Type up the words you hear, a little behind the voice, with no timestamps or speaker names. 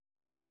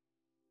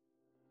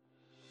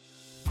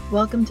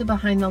Welcome to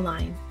Behind the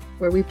Line,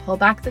 where we pull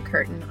back the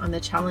curtain on the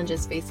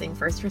challenges facing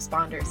first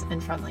responders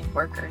and frontline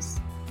workers.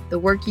 The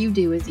work you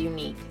do is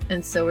unique,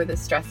 and so are the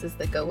stresses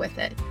that go with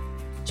it.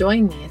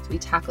 Join me as we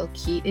tackle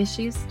key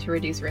issues to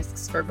reduce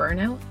risks for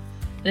burnout,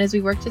 and as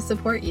we work to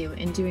support you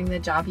in doing the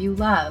job you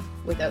love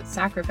without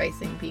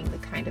sacrificing being the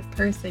kind of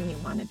person you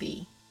want to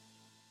be.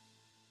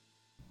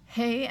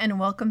 Hey, and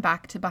welcome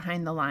back to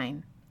Behind the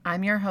Line.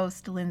 I'm your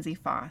host, Lindsay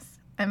Foss.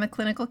 I'm a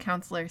clinical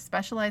counselor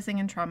specializing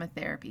in trauma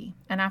therapy,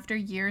 and after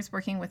years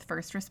working with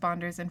first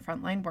responders and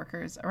frontline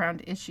workers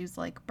around issues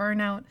like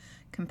burnout,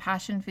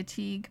 compassion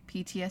fatigue,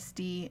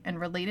 PTSD, and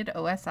related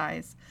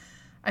OSIs,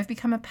 I've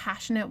become a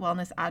passionate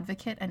wellness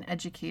advocate and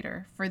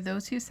educator for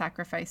those who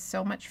sacrifice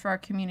so much for our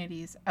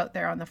communities out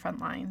there on the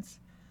front lines.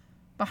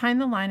 Behind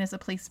the Line is a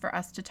place for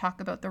us to talk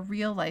about the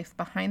real life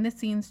behind the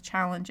scenes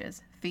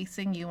challenges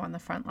facing you on the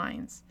front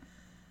lines.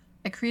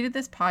 I created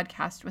this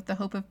podcast with the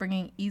hope of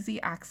bringing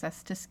easy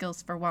access to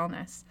skills for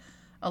wellness,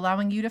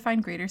 allowing you to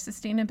find greater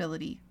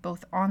sustainability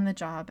both on the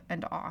job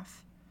and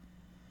off.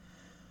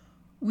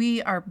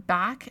 We are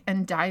back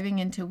and diving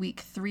into week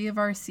 3 of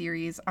our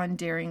series on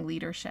daring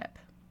leadership.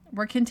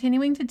 We're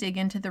continuing to dig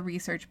into the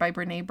research by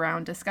Brené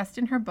Brown discussed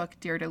in her book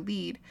Dare to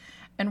Lead,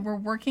 and we're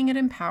working at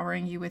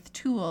empowering you with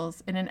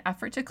tools in an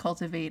effort to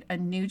cultivate a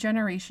new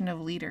generation of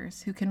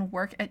leaders who can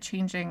work at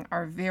changing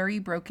our very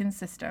broken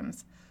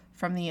systems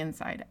from the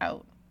inside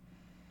out.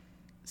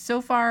 So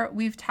far,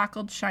 we've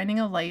tackled shining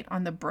a light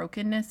on the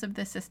brokenness of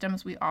the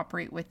systems we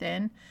operate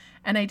within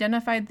and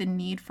identified the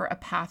need for a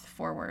path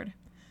forward.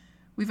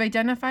 We've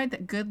identified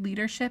that good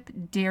leadership,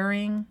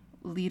 daring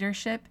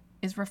leadership,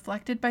 is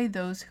reflected by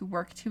those who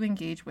work to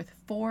engage with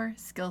 4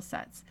 skill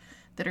sets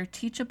that are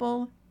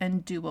teachable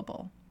and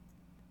doable.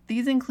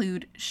 These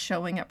include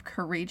showing up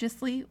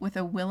courageously with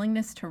a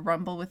willingness to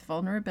rumble with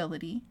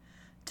vulnerability,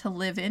 to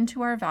live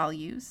into our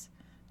values,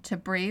 to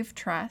brave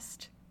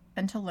trust,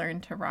 and to learn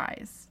to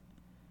rise.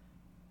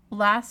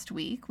 Last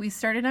week, we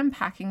started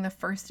unpacking the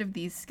first of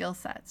these skill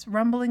sets,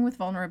 rumbling with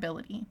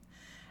vulnerability,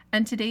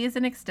 and today is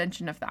an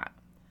extension of that.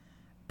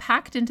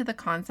 Packed into the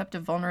concept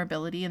of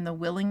vulnerability and the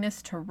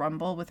willingness to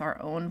rumble with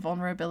our own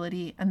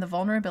vulnerability and the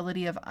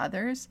vulnerability of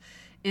others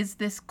is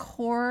this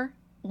core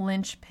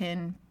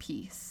linchpin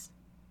piece,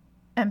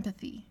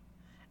 empathy,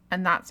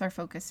 and that's our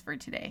focus for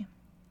today.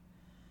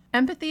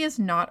 Empathy is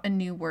not a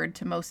new word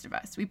to most of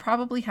us. We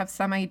probably have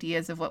some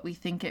ideas of what we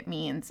think it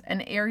means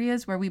and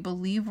areas where we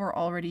believe we're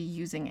already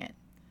using it.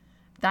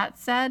 That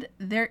said,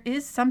 there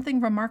is something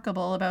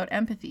remarkable about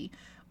empathy,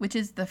 which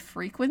is the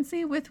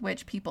frequency with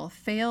which people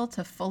fail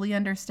to fully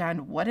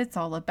understand what it's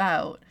all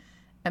about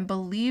and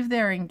believe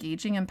they're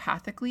engaging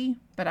empathically,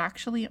 but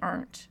actually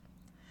aren't.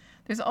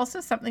 There's also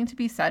something to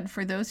be said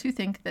for those who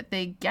think that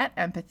they get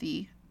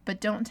empathy,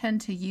 but don't tend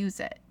to use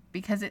it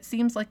because it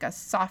seems like a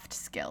soft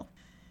skill.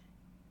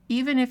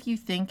 Even if you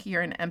think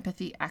you're an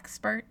empathy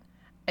expert,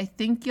 I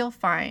think you'll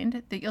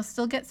find that you'll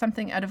still get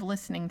something out of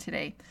listening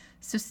today,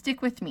 so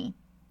stick with me.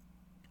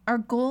 Our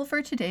goal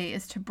for today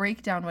is to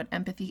break down what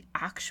empathy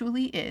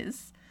actually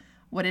is,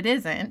 what it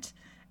isn't,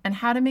 and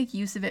how to make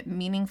use of it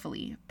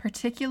meaningfully,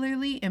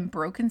 particularly in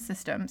broken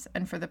systems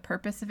and for the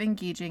purpose of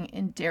engaging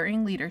in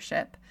daring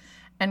leadership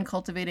and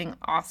cultivating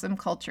awesome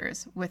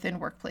cultures within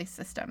workplace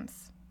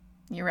systems.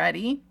 You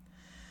ready?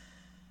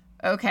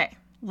 Okay.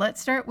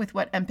 Let's start with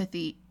what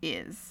empathy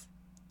is.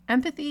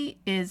 Empathy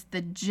is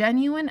the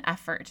genuine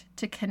effort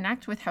to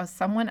connect with how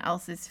someone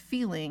else is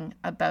feeling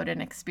about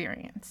an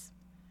experience.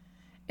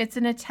 It's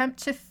an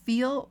attempt to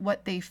feel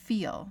what they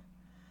feel.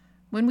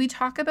 When we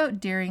talk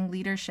about daring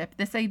leadership,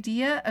 this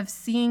idea of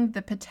seeing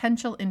the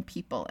potential in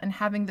people and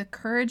having the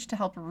courage to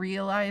help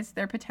realize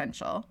their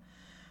potential,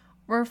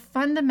 we're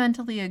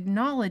fundamentally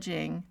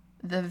acknowledging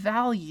the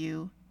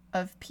value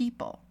of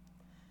people.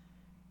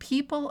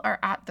 People are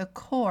at the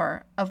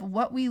core of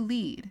what we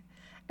lead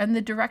and the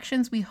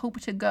directions we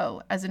hope to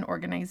go as an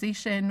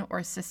organization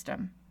or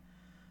system.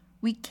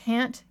 We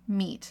can't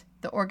meet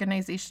the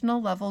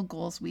organizational level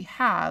goals we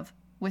have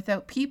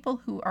without people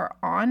who are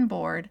on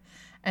board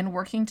and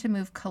working to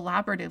move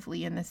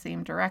collaboratively in the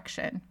same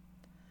direction.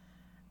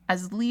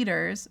 As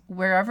leaders,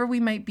 wherever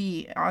we might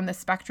be on the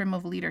spectrum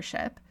of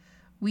leadership,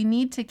 we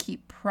need to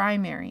keep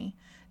primary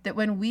that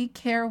when we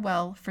care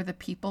well for the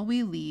people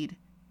we lead,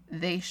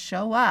 they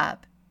show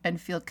up and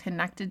feel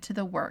connected to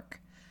the work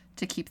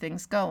to keep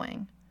things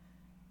going.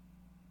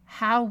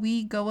 How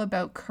we go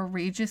about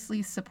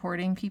courageously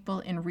supporting people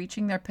in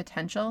reaching their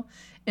potential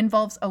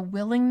involves a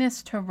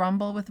willingness to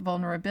rumble with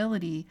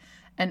vulnerability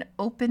and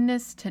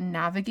openness to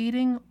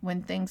navigating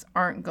when things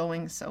aren't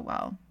going so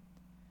well.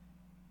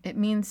 It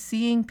means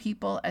seeing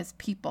people as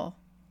people,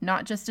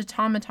 not just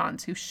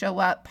automatons who show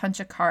up,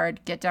 punch a card,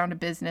 get down to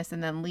business,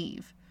 and then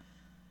leave.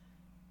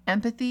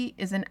 Empathy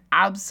is an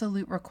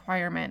absolute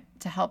requirement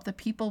to help the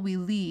people we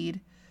lead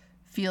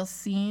feel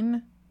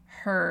seen,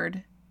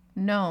 heard,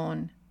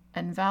 known,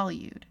 and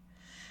valued,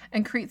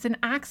 and creates an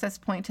access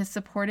point to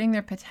supporting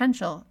their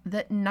potential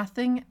that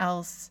nothing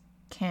else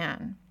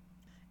can.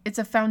 It's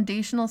a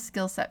foundational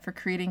skill set for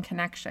creating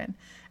connection,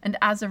 and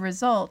as a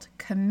result,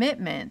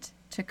 commitment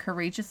to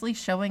courageously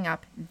showing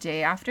up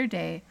day after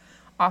day,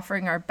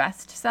 offering our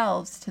best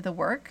selves to the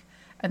work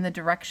and the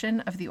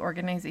direction of the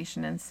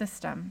organization and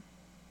system.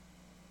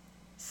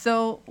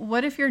 So,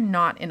 what if you're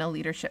not in a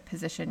leadership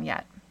position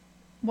yet?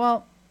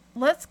 Well,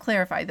 let's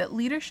clarify that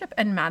leadership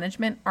and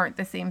management aren't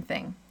the same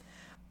thing.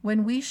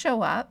 When we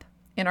show up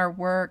in our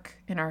work,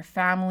 in our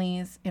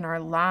families, in our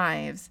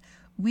lives,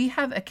 we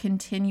have a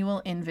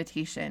continual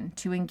invitation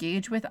to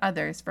engage with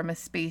others from a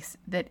space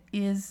that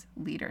is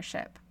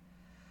leadership,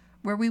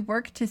 where we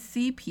work to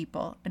see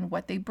people and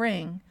what they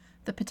bring,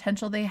 the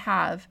potential they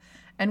have,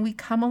 and we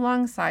come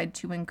alongside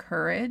to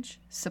encourage,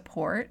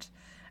 support,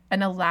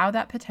 and allow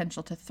that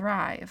potential to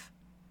thrive.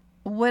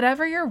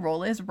 Whatever your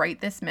role is right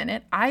this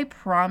minute, I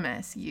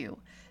promise you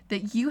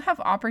that you have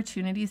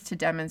opportunities to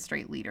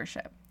demonstrate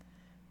leadership.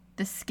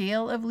 The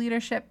scale of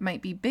leadership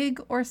might be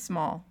big or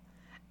small.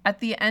 At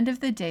the end of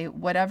the day,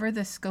 whatever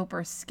the scope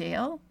or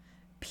scale,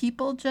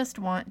 people just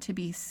want to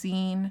be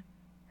seen,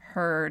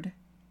 heard,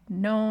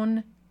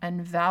 known,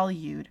 and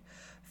valued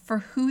for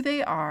who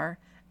they are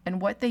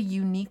and what they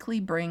uniquely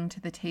bring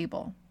to the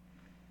table.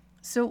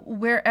 So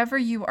wherever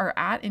you are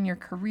at in your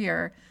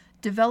career,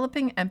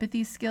 developing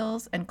empathy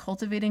skills and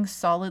cultivating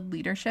solid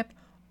leadership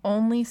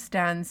only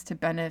stands to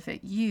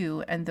benefit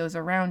you and those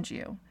around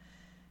you.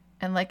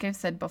 And like I've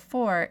said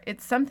before,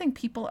 it's something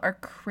people are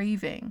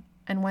craving.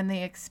 And when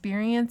they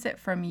experience it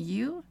from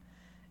you,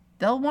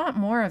 they'll want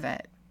more of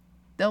it.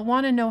 They'll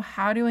want to know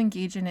how to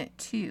engage in it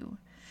too.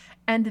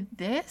 And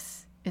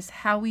this is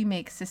how we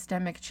make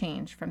systemic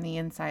change from the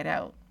inside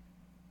out.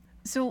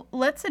 So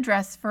let's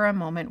address for a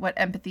moment what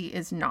empathy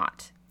is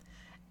not.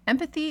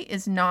 Empathy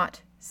is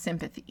not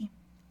sympathy,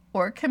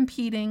 or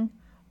competing,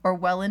 or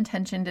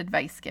well-intentioned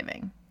advice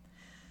giving.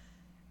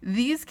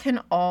 These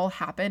can all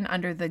happen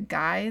under the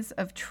guise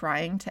of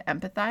trying to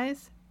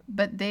empathize,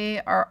 but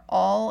they are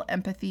all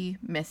empathy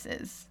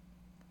misses.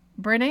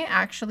 Brene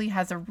actually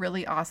has a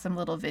really awesome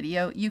little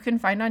video you can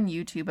find on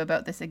YouTube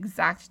about this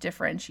exact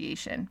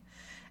differentiation.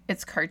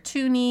 It's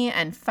cartoony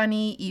and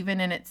funny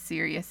even in its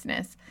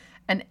seriousness,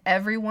 and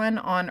everyone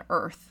on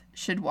Earth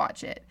should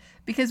watch it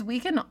because we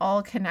can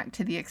all connect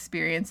to the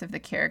experience of the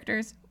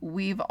characters.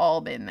 We've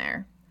all been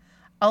there.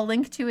 I'll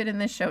link to it in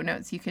the show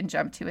notes. You can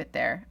jump to it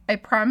there. I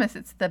promise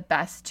it's the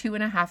best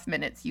 2.5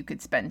 minutes you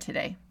could spend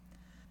today.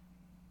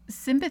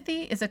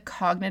 Sympathy is a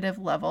cognitive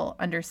level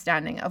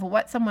understanding of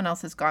what someone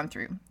else has gone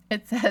through.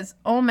 It says,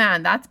 oh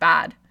man, that's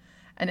bad.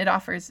 And it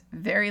offers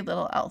very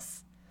little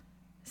else.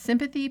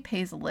 Sympathy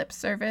pays lip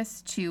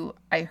service to,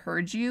 I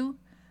heard you,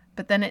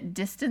 but then it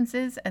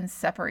distances and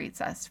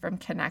separates us from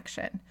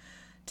connection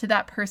to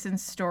that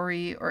person's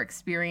story or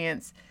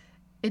experience.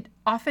 It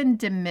often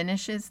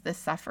diminishes the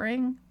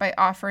suffering by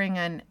offering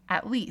an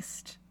at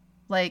least,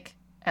 like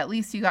at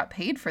least you got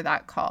paid for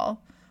that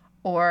call,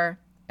 or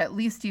at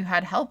least you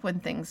had help when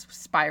things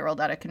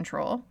spiraled out of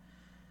control.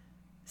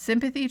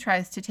 Sympathy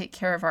tries to take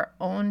care of our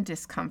own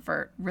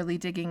discomfort, really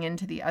digging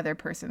into the other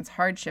person's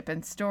hardship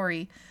and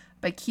story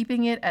by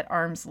keeping it at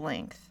arm's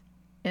length,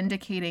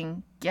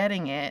 indicating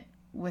getting it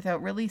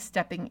without really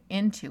stepping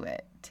into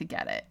it to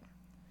get it.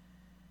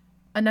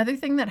 Another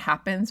thing that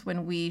happens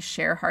when we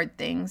share hard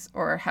things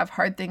or have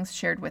hard things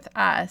shared with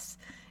us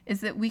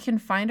is that we can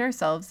find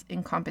ourselves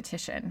in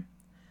competition.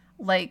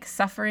 Like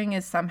suffering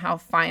is somehow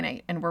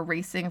finite and we're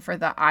racing for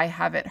the I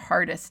have it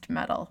hardest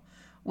medal,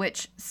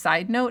 which,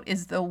 side note,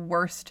 is the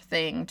worst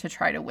thing to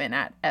try to win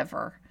at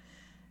ever.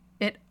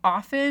 It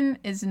often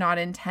is not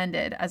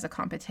intended as a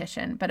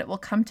competition, but it will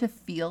come to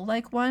feel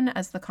like one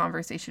as the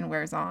conversation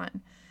wears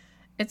on.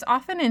 It's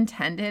often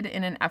intended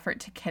in an effort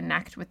to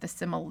connect with the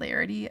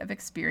similarity of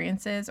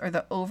experiences or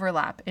the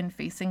overlap in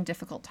facing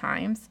difficult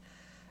times,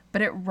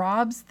 but it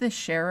robs the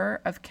sharer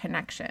of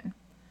connection.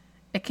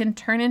 It can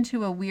turn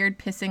into a weird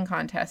pissing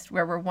contest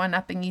where we're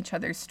one-upping each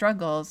other's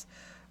struggles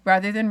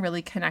rather than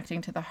really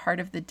connecting to the heart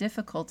of the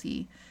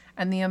difficulty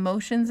and the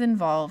emotions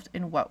involved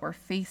in what we're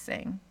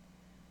facing.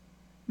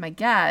 My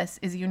guess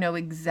is you know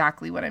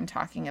exactly what I'm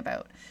talking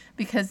about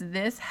because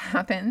this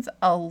happens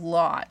a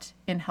lot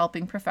in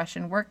helping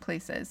profession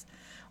workplaces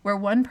where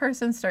one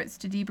person starts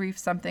to debrief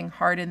something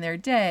hard in their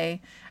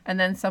day and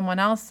then someone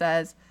else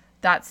says,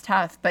 that's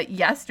tough, but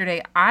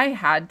yesterday I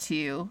had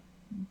to ...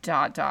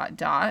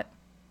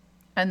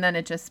 and then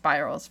it just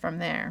spirals from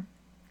there.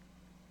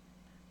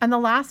 And the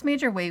last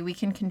major way we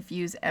can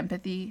confuse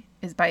empathy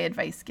is by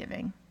advice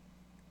giving.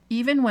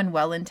 Even when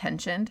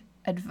well-intentioned,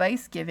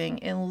 advice giving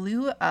in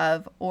lieu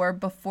of or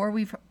before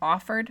we've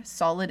offered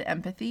solid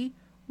empathy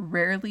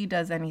rarely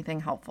does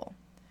anything helpful.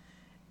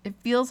 It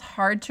feels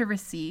hard to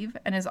receive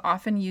and is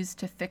often used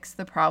to fix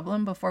the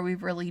problem before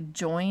we've really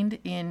joined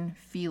in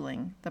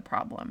feeling the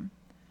problem.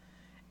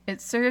 It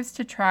serves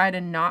to try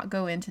to not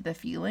go into the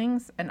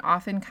feelings and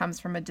often comes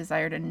from a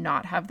desire to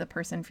not have the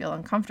person feel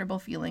uncomfortable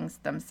feelings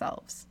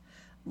themselves,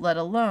 let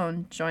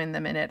alone join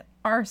them in it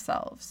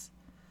ourselves.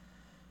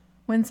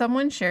 When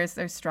someone shares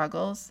their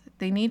struggles,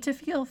 they need to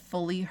feel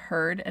fully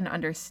heard and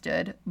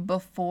understood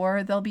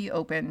before they'll be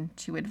open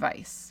to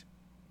advice.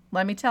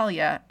 Let me tell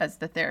you, as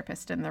the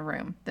therapist in the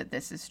room, that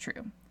this is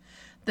true.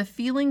 The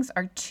feelings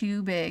are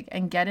too big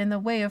and get in the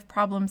way of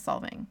problem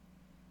solving.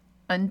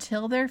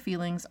 Until their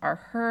feelings are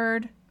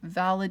heard,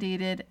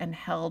 validated, and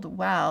held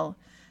well,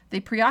 they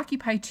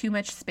preoccupy too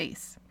much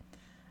space.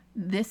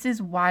 This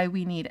is why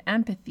we need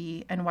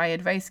empathy and why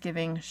advice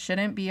giving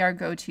shouldn't be our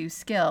go-to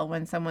skill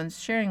when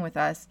someone's sharing with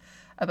us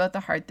about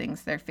the hard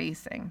things they're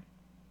facing.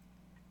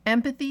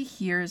 Empathy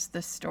hears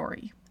the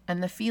story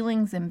and the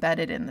feelings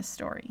embedded in the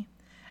story,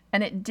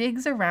 and it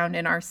digs around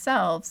in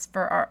ourselves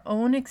for our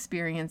own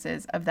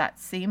experiences of that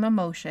same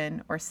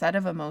emotion or set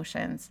of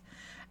emotions,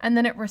 and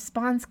then it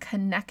responds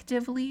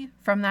connectively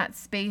from that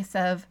space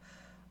of,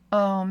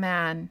 oh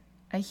man,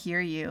 I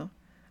hear you.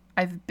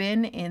 I've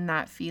been in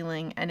that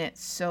feeling and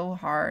it's so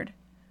hard.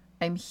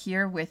 I'm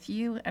here with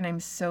you and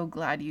I'm so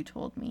glad you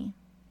told me.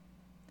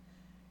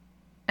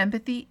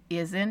 Empathy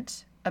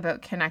isn't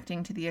about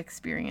connecting to the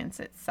experience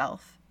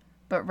itself,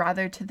 but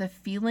rather to the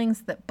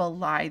feelings that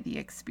belie the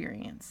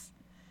experience.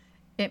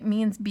 It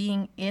means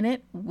being in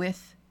it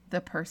with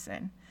the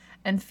person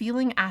and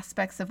feeling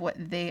aspects of what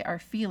they are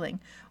feeling,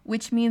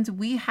 which means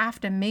we have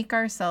to make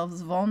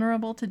ourselves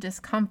vulnerable to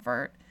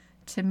discomfort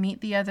to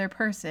meet the other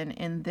person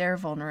in their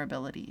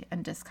vulnerability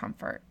and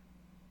discomfort.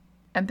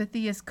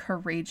 Empathy is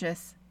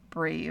courageous,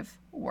 brave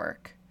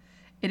work.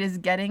 It is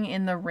getting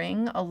in the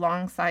ring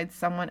alongside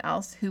someone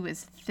else who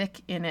is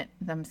thick in it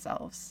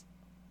themselves.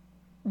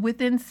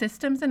 Within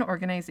systems and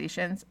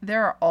organizations,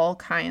 there are all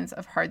kinds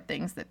of hard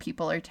things that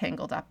people are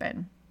tangled up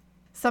in.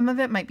 Some of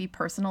it might be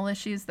personal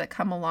issues that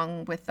come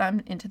along with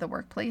them into the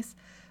workplace,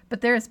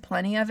 but there is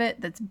plenty of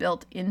it that's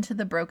built into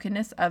the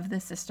brokenness of the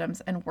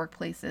systems and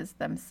workplaces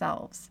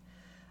themselves,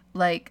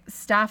 like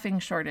staffing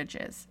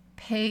shortages,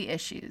 pay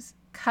issues,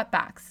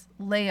 cutbacks,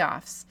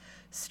 layoffs,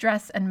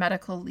 stress and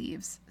medical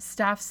leaves,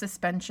 staff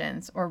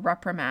suspensions or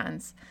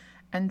reprimands,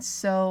 and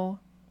so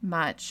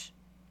much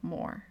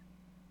more.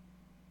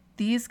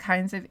 These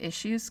kinds of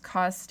issues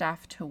cause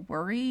staff to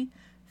worry,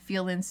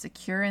 feel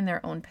insecure in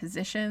their own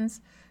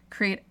positions,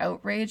 create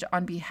outrage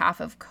on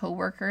behalf of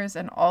coworkers,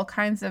 and all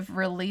kinds of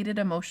related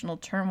emotional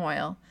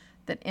turmoil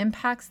that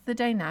impacts the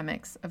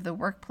dynamics of the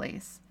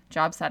workplace,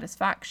 job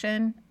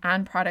satisfaction,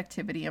 and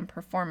productivity and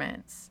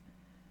performance.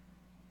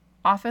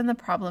 Often the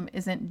problem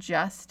isn't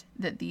just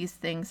that these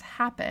things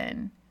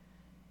happen,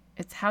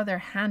 it's how they're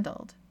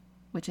handled,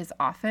 which is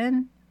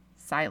often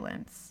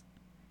silence.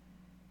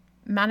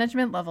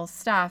 Management level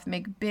staff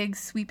make big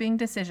sweeping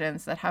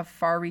decisions that have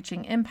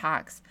far-reaching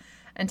impacts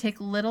and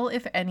take little,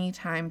 if any,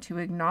 time to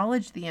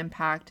acknowledge the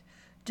impact,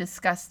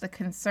 discuss the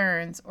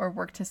concerns, or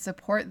work to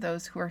support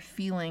those who are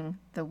feeling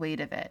the weight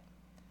of it.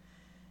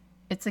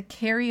 It's a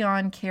carrying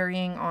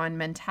on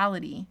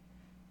mentality,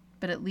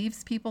 but it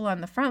leaves people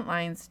on the front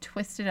lines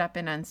twisted up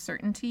in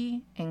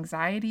uncertainty,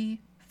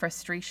 anxiety,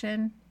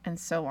 frustration, and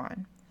so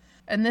on.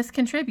 And this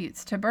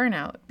contributes to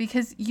burnout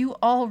because you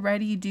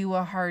already do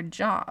a hard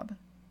job.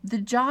 The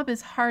job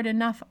is hard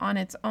enough on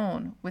its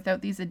own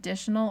without these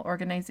additional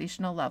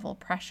organizational level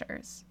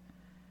pressures.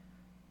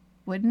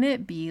 Wouldn't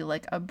it be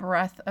like a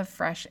breath of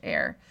fresh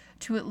air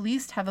to at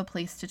least have a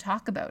place to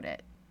talk about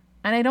it?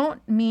 And I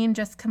don't mean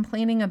just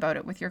complaining about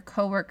it with your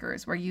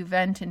coworkers where you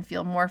vent and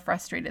feel more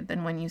frustrated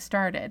than when you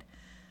started.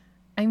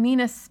 I mean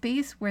a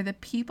space where the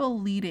people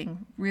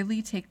leading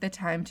really take the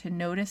time to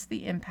notice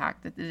the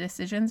impact that the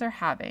decisions are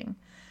having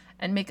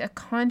and make a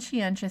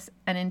conscientious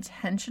and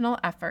intentional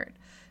effort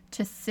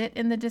to sit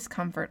in the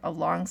discomfort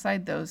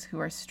alongside those who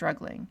are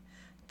struggling,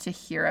 to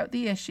hear out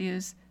the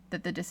issues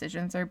that the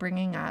decisions are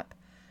bringing up,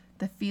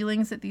 the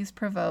feelings that these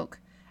provoke,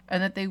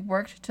 and that they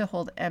worked to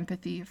hold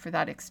empathy for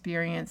that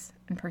experience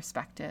and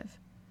perspective.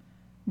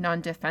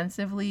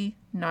 Non-defensively,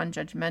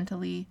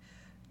 non-judgmentally,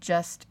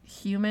 just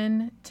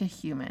human to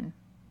human.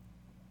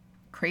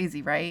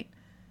 Crazy, right?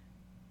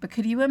 But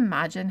could you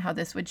imagine how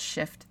this would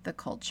shift the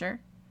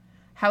culture?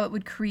 How it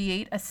would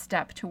create a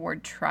step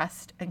toward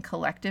trust and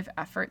collective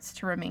efforts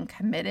to remain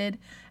committed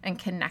and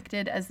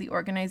connected as the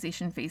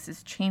organization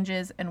faces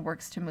changes and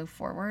works to move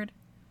forward?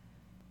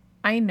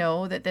 I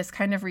know that this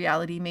kind of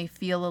reality may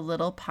feel a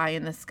little pie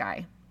in the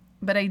sky,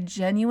 but I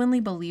genuinely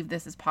believe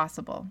this is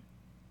possible.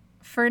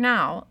 For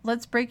now,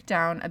 let's break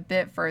down a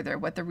bit further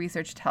what the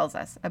research tells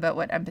us about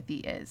what empathy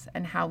is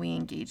and how we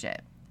engage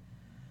it.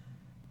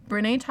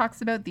 Brené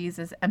talks about these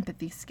as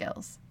empathy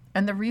skills,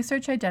 and the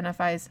research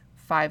identifies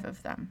 5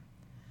 of them.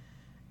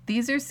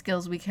 These are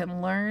skills we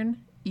can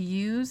learn,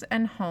 use,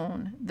 and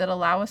hone that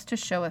allow us to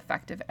show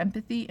effective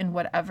empathy in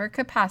whatever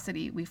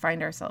capacity we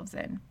find ourselves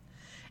in.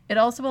 It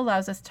also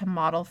allows us to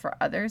model for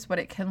others what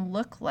it can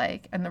look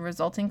like and the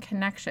resulting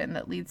connection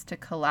that leads to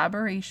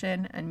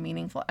collaboration and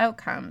meaningful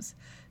outcomes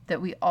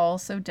that we all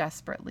so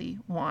desperately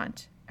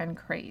want and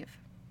crave.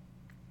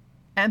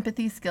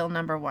 Empathy skill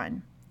number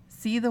 1,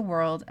 see the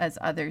world as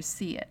others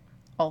see it,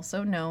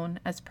 also known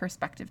as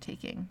perspective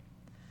taking.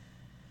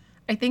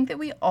 I think that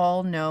we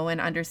all know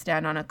and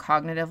understand on a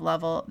cognitive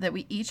level that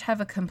we each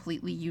have a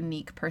completely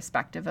unique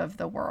perspective of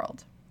the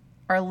world.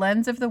 Our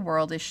lens of the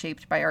world is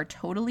shaped by our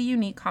totally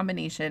unique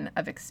combination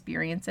of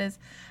experiences,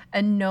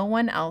 and no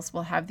one else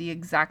will have the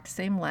exact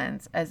same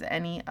lens as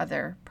any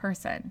other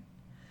person.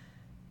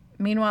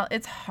 Meanwhile,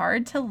 it's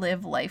hard to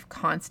live life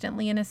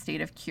constantly in a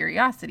state of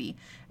curiosity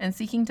and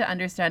seeking to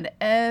understand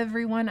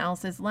everyone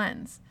else's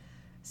lens.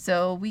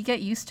 So we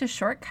get used to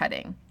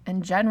shortcutting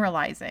and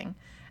generalizing,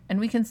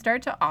 and we can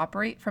start to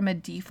operate from a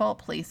default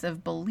place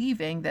of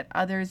believing that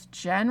others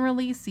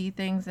generally see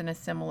things in a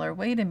similar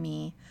way to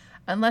me,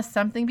 unless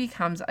something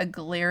becomes a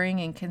glaring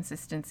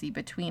inconsistency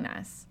between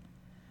us.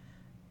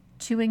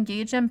 To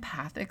engage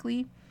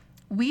empathically,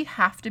 we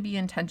have to be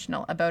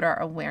intentional about our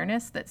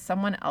awareness that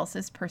someone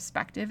else's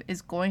perspective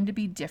is going to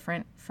be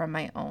different from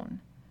my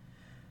own.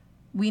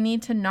 We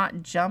need to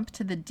not jump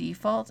to the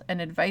default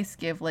and advice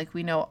give like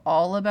we know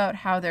all about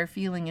how they're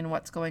feeling and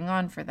what's going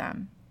on for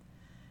them.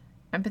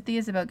 Empathy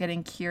is about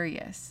getting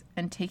curious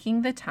and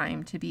taking the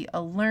time to be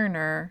a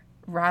learner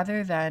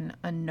rather than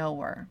a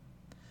knower.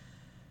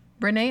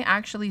 Brene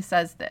actually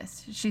says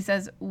this. She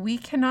says, "We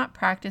cannot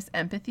practice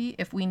empathy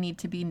if we need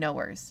to be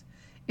knowers.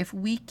 If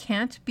we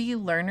can't be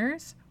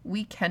learners,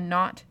 we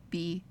cannot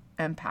be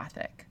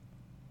empathic."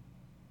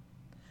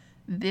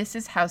 This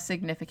is how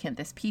significant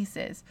this piece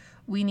is.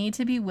 We need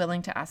to be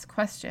willing to ask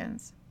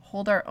questions,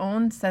 hold our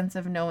own sense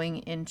of knowing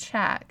in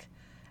check,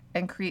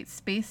 and create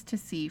space to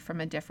see from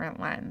a different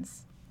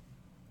lens.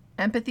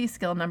 Empathy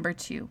skill number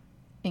 2,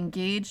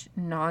 engage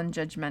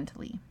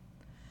non-judgmentally.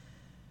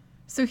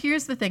 So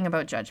here's the thing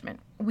about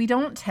judgment. We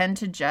don't tend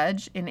to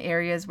judge in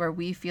areas where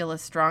we feel a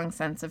strong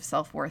sense of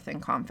self-worth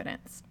and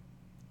confidence.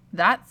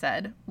 That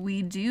said,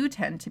 we do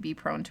tend to be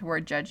prone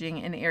toward judging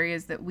in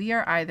areas that we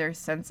are either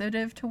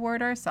sensitive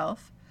toward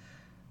ourselves,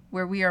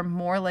 where we are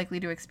more likely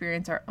to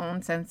experience our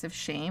own sense of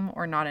shame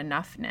or not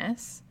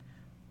enoughness,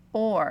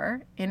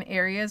 or in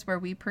areas where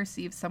we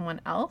perceive someone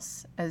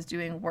else as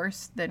doing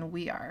worse than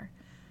we are,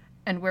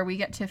 and where we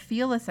get to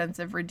feel a sense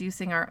of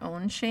reducing our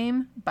own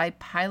shame by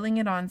piling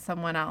it on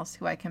someone else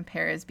who I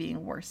compare as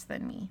being worse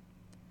than me.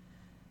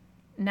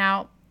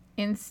 Now,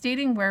 in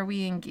stating where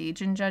we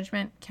engage in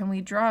judgment, can we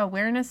draw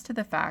awareness to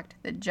the fact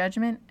that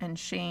judgment and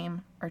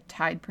shame are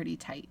tied pretty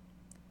tight?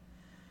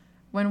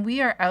 When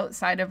we are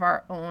outside of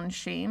our own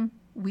shame,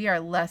 we are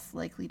less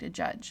likely to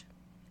judge.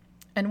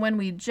 And when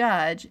we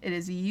judge, it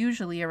is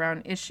usually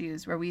around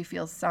issues where we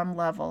feel some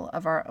level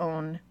of our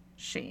own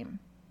shame.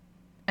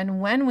 And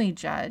when we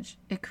judge,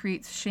 it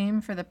creates shame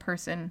for the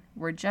person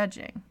we're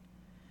judging.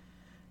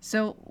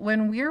 So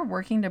when we're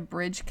working to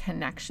bridge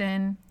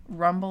connection,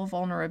 rumble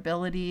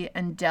vulnerability,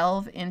 and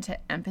delve into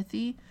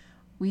empathy,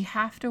 we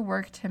have to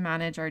work to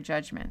manage our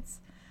judgments.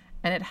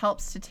 And it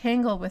helps to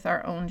tangle with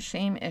our own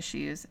shame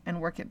issues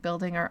and work at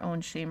building our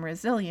own shame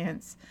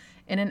resilience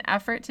in an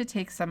effort to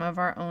take some of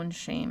our own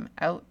shame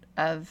out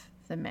of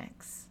the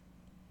mix.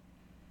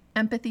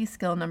 Empathy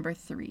skill number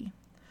 3,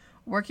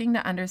 working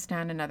to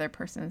understand another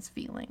person's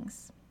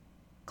feelings.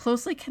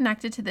 Closely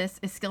connected to this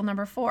is skill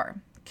number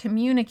 4,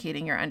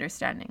 communicating your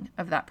understanding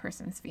of that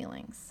person's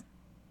feelings.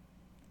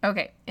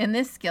 Okay, in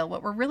this skill,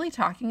 what we're really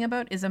talking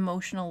about is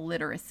emotional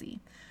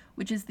literacy,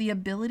 which is the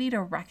ability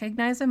to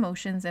recognize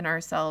emotions in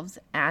ourselves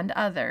and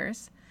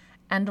others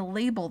and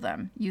label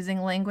them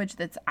using language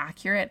that's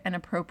accurate and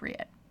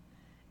appropriate.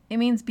 It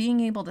means being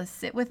able to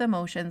sit with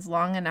emotions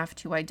long enough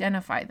to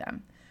identify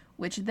them,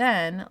 which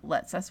then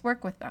lets us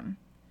work with them.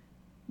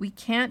 We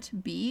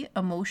can't be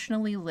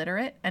emotionally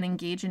literate and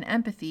engage in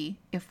empathy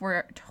if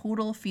we're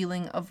total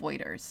feeling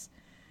avoiders.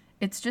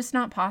 It's just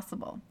not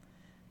possible.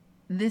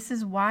 This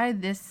is why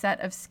this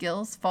set of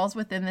skills falls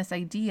within this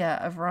idea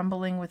of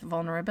rumbling with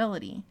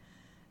vulnerability,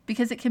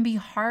 because it can be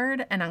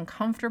hard and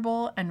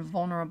uncomfortable and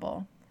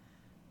vulnerable.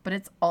 But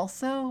it's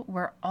also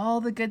where all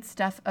the good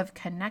stuff of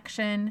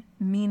connection,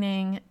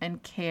 meaning,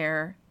 and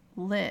care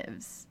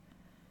lives.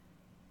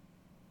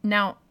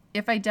 Now,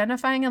 if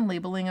identifying and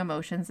labeling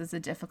emotions is a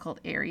difficult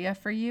area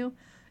for you,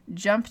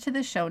 jump to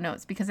the show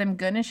notes because I'm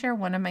going to share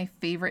one of my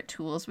favorite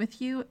tools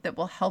with you that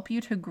will help you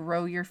to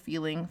grow your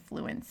feeling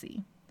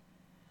fluency.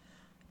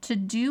 To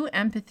do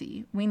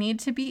empathy, we need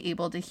to be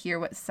able to hear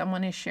what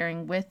someone is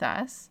sharing with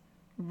us,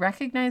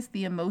 recognize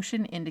the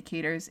emotion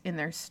indicators in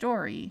their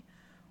story,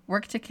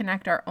 work to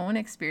connect our own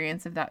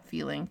experience of that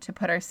feeling to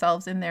put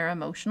ourselves in their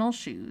emotional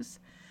shoes,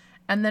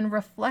 and then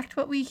reflect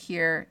what we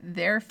hear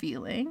they're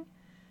feeling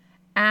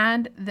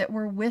and that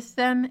we're with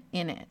them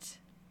in it.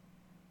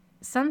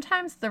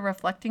 Sometimes the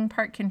reflecting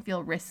part can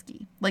feel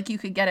risky, like you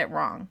could get it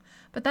wrong,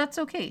 but that's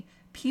okay.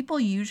 People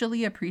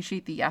usually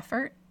appreciate the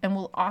effort and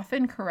will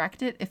often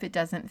correct it if it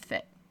doesn't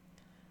fit.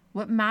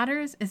 What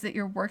matters is that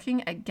you're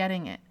working at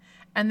getting it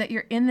and that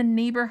you're in the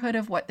neighborhood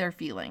of what they're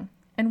feeling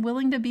and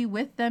willing to be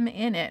with them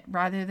in it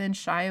rather than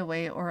shy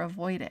away or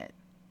avoid it.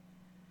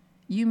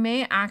 You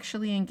may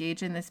actually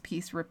engage in this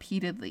piece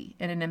repeatedly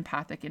in an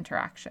empathic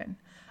interaction,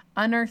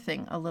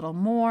 unearthing a little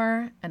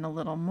more and a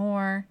little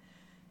more,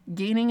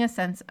 gaining a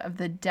sense of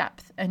the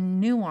depth and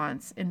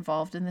nuance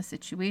involved in the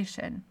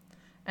situation,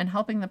 and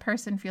helping the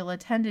person feel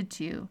attended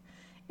to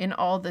in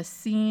all the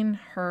seen,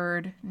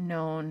 heard,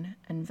 known,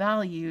 and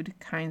valued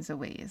kinds of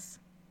ways.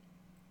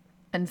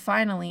 And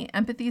finally,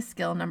 empathy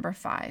skill number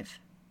 5,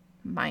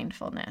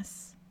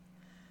 mindfulness.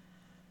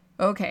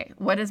 Okay,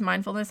 what does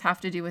mindfulness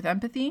have to do with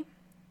empathy?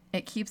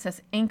 It keeps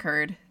us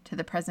anchored to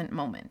the present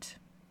moment,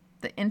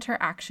 the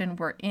interaction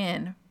we're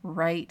in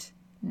right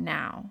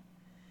now.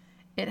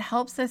 It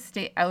helps us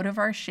stay out of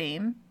our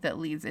shame that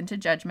leads into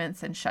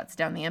judgments and shuts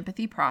down the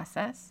empathy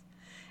process.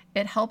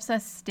 It helps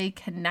us stay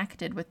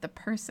connected with the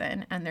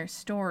person and their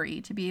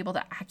story to be able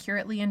to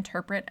accurately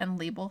interpret and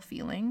label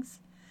feelings.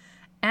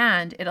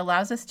 And it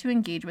allows us to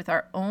engage with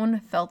our own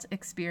felt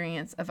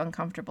experience of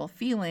uncomfortable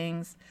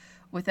feelings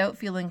without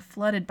feeling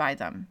flooded by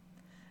them.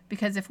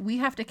 Because if we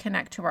have to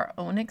connect to our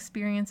own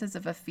experiences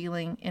of a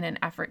feeling in an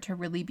effort to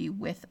really be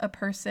with a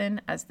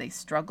person as they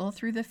struggle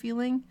through the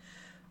feeling,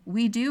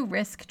 we do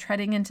risk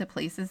treading into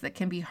places that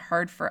can be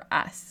hard for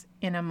us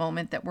in a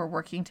moment that we're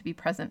working to be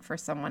present for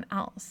someone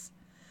else.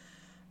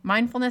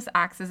 Mindfulness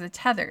acts as a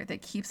tether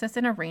that keeps us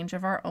in a range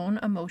of our own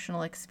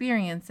emotional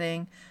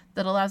experiencing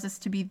that allows us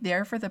to be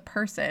there for the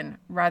person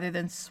rather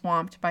than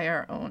swamped by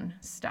our own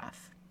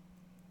stuff.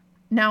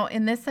 Now,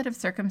 in this set of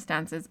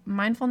circumstances,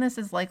 mindfulness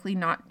is likely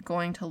not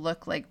going to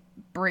look like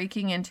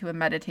breaking into a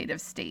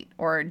meditative state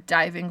or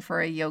diving for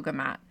a yoga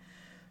mat.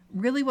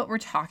 Really, what we're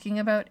talking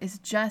about is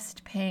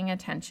just paying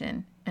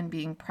attention and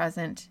being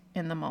present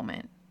in the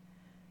moment.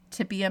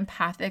 To be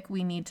empathic,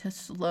 we need to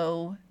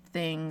slow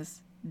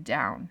things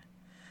down.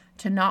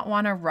 To not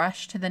want to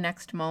rush to the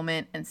next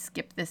moment and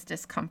skip this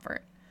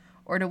discomfort,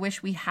 or to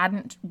wish we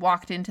hadn't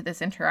walked into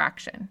this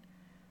interaction.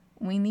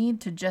 We need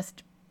to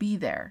just be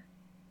there,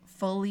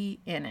 fully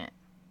in it.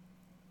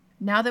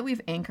 Now that we've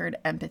anchored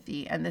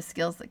empathy and the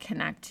skills that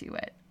connect to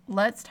it,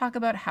 let's talk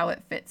about how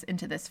it fits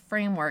into this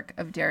framework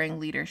of daring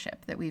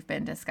leadership that we've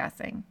been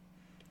discussing.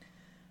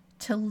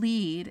 To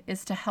lead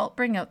is to help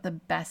bring out the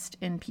best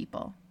in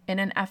people in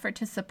an effort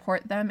to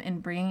support them in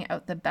bringing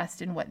out the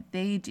best in what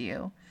they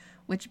do,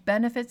 which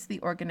benefits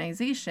the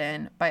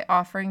organization by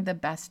offering the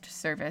best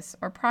service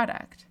or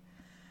product.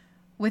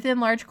 Within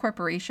large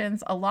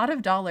corporations, a lot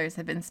of dollars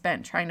have been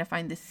spent trying to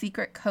find the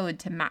secret code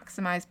to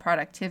maximize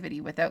productivity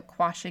without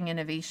quashing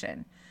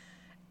innovation.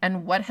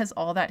 And what has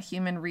all that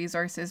human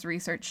resources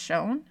research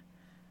shown?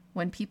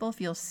 When people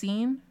feel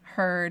seen,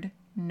 heard,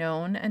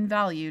 known, and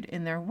valued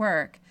in their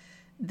work,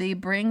 they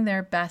bring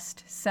their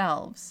best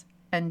selves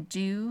and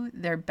do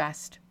their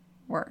best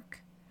work.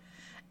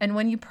 And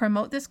when you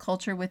promote this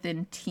culture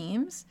within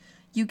teams,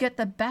 you get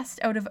the best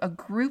out of a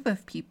group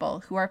of people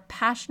who are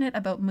passionate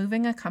about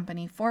moving a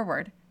company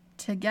forward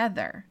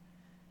together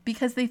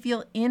because they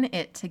feel in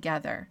it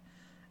together,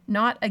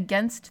 not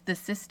against the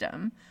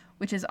system,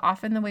 which is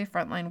often the way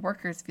frontline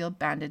workers feel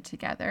banded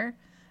together,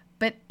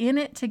 but in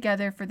it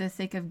together for the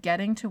sake of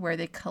getting to where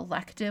they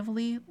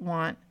collectively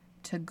want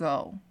to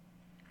go.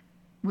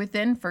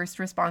 Within first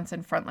response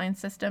and frontline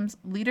systems,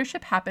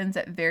 leadership happens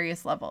at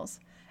various levels,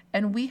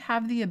 and we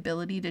have the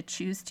ability to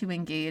choose to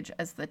engage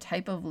as the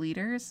type of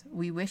leaders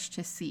we wish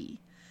to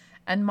see,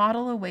 and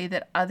model a way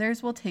that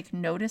others will take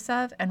notice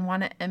of and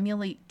want to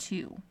emulate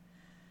too.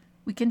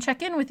 We can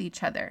check in with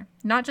each other,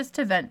 not just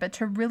to vent, but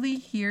to really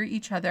hear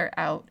each other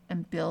out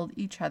and build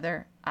each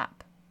other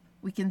up.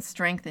 We can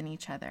strengthen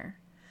each other.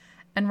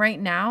 And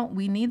right now,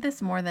 we need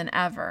this more than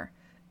ever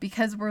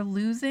because we're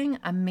losing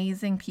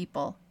amazing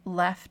people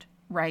left,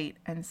 right,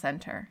 and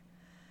center.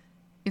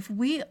 If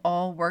we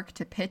all work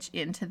to pitch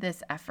into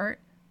this effort,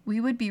 we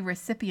would be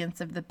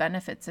recipients of the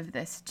benefits of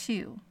this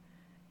too.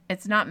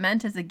 It's not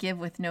meant as a give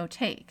with no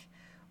take.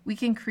 We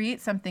can create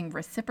something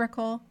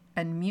reciprocal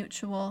and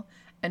mutual,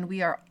 and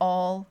we are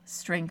all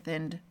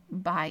strengthened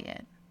by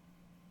it.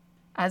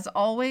 As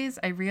always,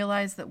 I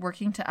realize that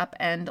working to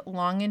upend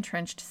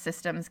long-entrenched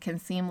systems can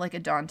seem like a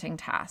daunting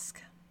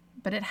task,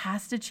 but it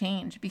has to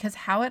change because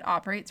how it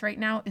operates right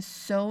now is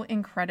so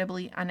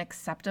incredibly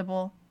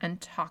unacceptable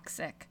and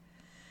toxic.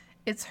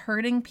 It's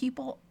hurting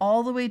people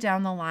all the way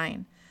down the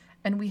line,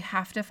 and we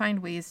have to find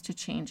ways to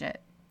change it.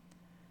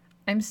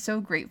 I'm so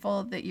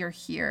grateful that you're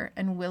here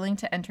and willing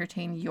to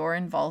entertain your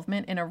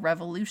involvement in a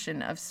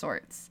revolution of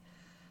sorts.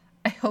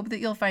 I hope that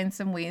you'll find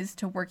some ways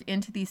to work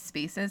into these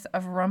spaces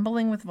of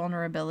rumbling with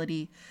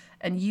vulnerability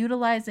and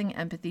utilizing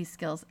empathy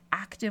skills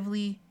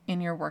actively in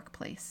your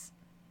workplace.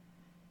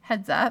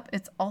 Heads up,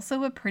 it's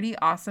also a pretty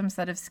awesome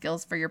set of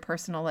skills for your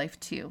personal life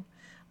too,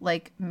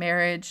 like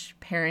marriage,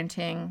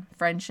 parenting,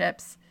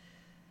 friendships.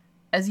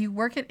 As you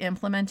work at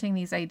implementing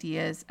these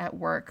ideas at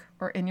work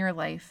or in your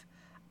life,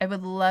 I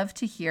would love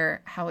to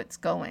hear how it's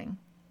going.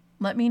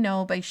 Let me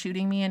know by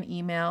shooting me an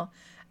email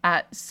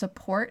at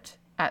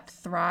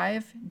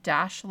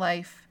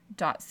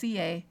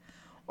support@thrive-life.ca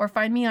or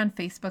find me on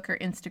Facebook or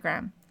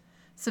Instagram.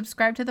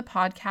 Subscribe to the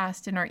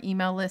podcast and our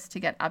email list to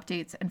get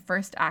updates and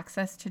first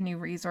access to new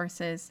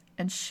resources,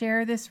 and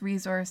share this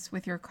resource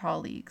with your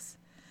colleagues.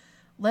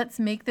 Let's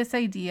make this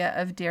idea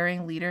of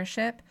daring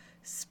leadership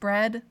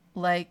spread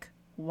like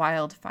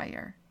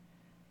wildfire.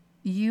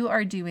 You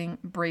are doing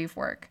brave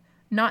work,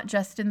 not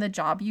just in the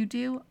job you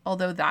do,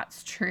 although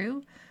that's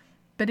true,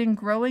 but in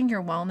growing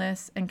your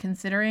wellness and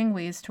considering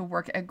ways to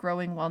work at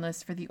growing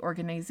wellness for the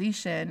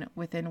organization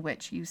within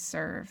which you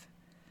serve.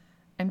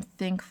 I'm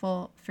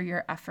thankful for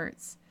your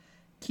efforts.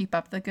 Keep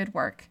up the good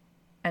work.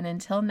 And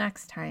until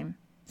next time,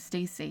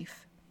 stay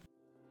safe.